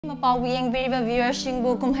Mapao yengbiba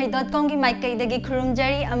viewersingbu kumhei.com gi maikaidagi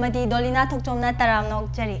khurumjari amadi dolina thokchomna taramna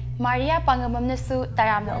okchari Maria pangamamnasu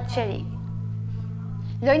taramna okchari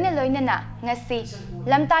loina na ngasi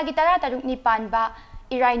lamtagi tara tarukni panba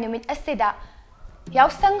irai numit asida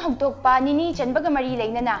Yaoshang hogdokpa Nini Chanba mari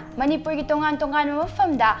leinana Manipur gi tongan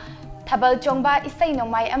mafamda Thabal chongba isai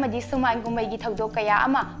nongmai amadi suman gumai gi thogdok kaya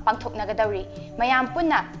ama pangthoknagadawri mayam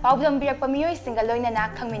punna pawdam birakpa miyoi singa loinana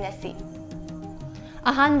khangminasi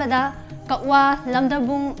Ahanbada Kakwa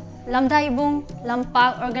Lamdaibung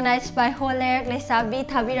Tampak organized by Leirak Leisabi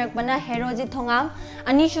Thabirakbana Herojit thongam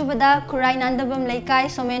Anishubada Khurai Nandeibam Leikai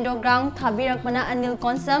Somendro ground Thabirakbana Anil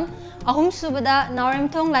Konsam Ahumsubada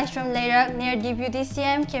Naoremthong laishram Leirak near Dy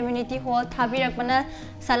C.M community hall Thabirakbana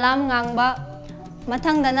salam ngangba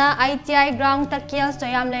Mathangdana ITI ground Takiel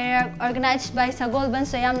Soyam Leirak organized by Sagolban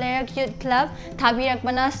Soyam Leirak youth club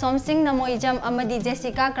Thabirakbana Somsing Namoijam Amadi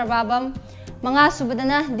Jessica Karbabam Mga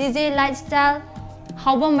subadana DJ lifestyle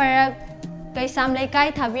Haubam Marak Kaisam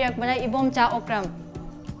Leikai Thabirakbana Ibom Cha Okram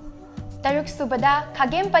Taruk subada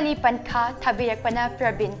Kagem Pali Pankha Thabirakbana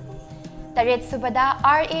Prabin Taret subada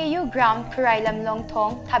RAU ground Khurai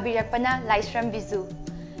Lamdaibung Thabirakbana laishram bizu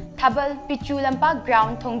Thable Pichu Lampak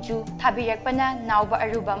ground Thongju Thabirakbana ngangba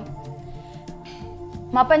arubam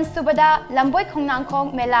Mapan subada Lamboy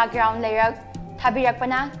Khongnangkhong Mela ground Leirak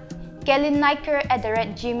Thabirakbana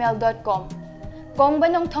kelinniker@gmail.com Kongba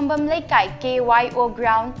nong thombam Leikai KYO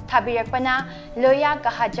ground Thabirakbana loya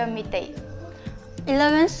kahajam mitei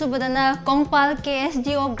 11 subadana Kongpal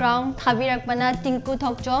KSDO ground Thabirakbana Tinku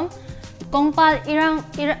Thokchom Kongpal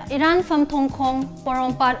Iran Fam Thongkhong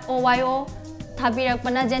Porompat OYO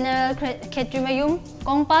Thabirakbana General Khetrimayum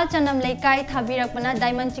Kongpal Chandam Leikai Thabirakbana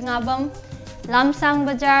Diamond Chingabam Lamsang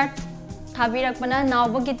Bajar Thabirakbana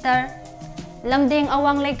Nauba Gitar Lamdeng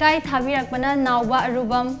Awang Leikai Thabirakbana ngangba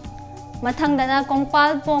arubam Mathangdana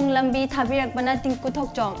Kongpal Pong Lambi Thabirakbana Tinku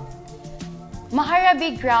Thokchom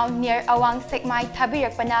Maharabi ground near Awang Sekmai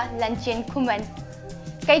Thabirakbana Lanchen Kuman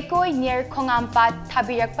Keikhu near Kongampat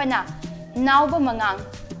Thabirakbana ngangba mangang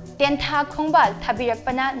Tentha Kongbal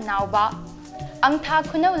Thabirakbana ngangba Angtha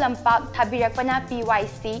khunou Lampak Thabirakbana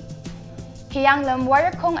PYC Hiyanglam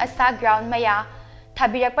Warakong Asa ground Maya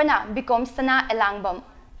Thabirakbana Bikom Sana Elangbam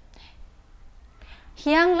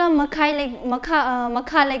Hianglam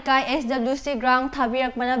Makha Leikai SWC ground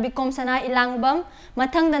Thabirakbana Bikom Sana Ilangbam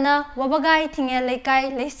Mathangdana Wabagai Thingel Leikai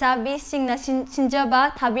Leisabi Singna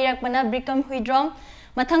Singjaba Thabirakbana Brikam Huidrom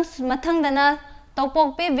Mathangdana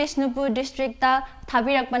Topokpe Vishnupur district ta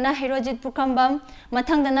Thabirakbana Herojit Pukrambam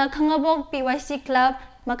Mathangdana Khangabok PYC club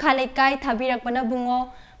Makha Leikai Thabirakbana Bungo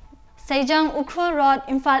Saijang Ukhul Road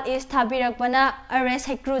Imphal East Thabirakbana Arrest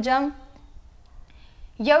Hekrujam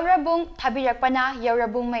Yaurabung Thabirakbana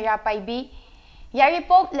Yaurabung Mayra Paibi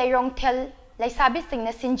Yaripok Leirong Tel Leisabi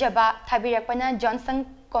Singna Sinjaba Thabirakbana Johnson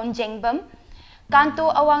Konjengbam Kanto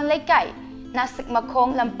Awang Leikai Nasik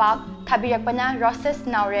Makhong Lampak Thabirakbana Roses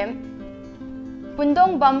Naurem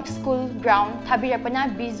Pundongbam School Ground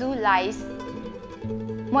Thabirakbana Bizu Lais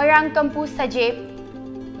Moirang Kampu Sajep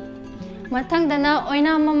Mathangdana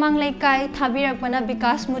Oina Mamang Leikai Thabirakbana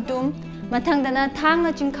Bikas Mutum Mathangdana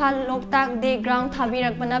Thangna Chingkhal Loktak Day Ground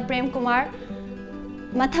Thabirakbana Prem Kumar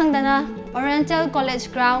Mathangdana Oriental College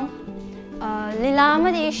Ground Lila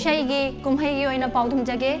Amadi Ishaigi Kumhei Oina Paudum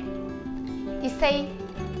Jage Isai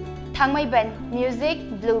Thangmaiban Music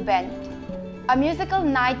Blue Band A musical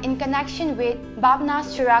night in connection with Bhavna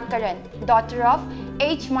Surakaran, daughter of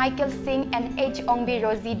H. Michael Singh and H. Ongbi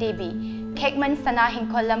Rosie Devi Kekman Sana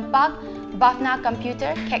Hingkol Lampak Bhavna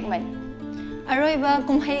Computer Kekman Aroiba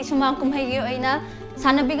Kumhei Sumang Kumhei Oina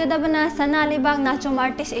Sanabigadabana Sana Libak Nachom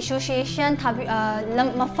Artist Association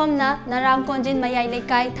Mafamna Narang Konjin Mayay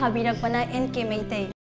Leikai Thabirakbana NK Meitei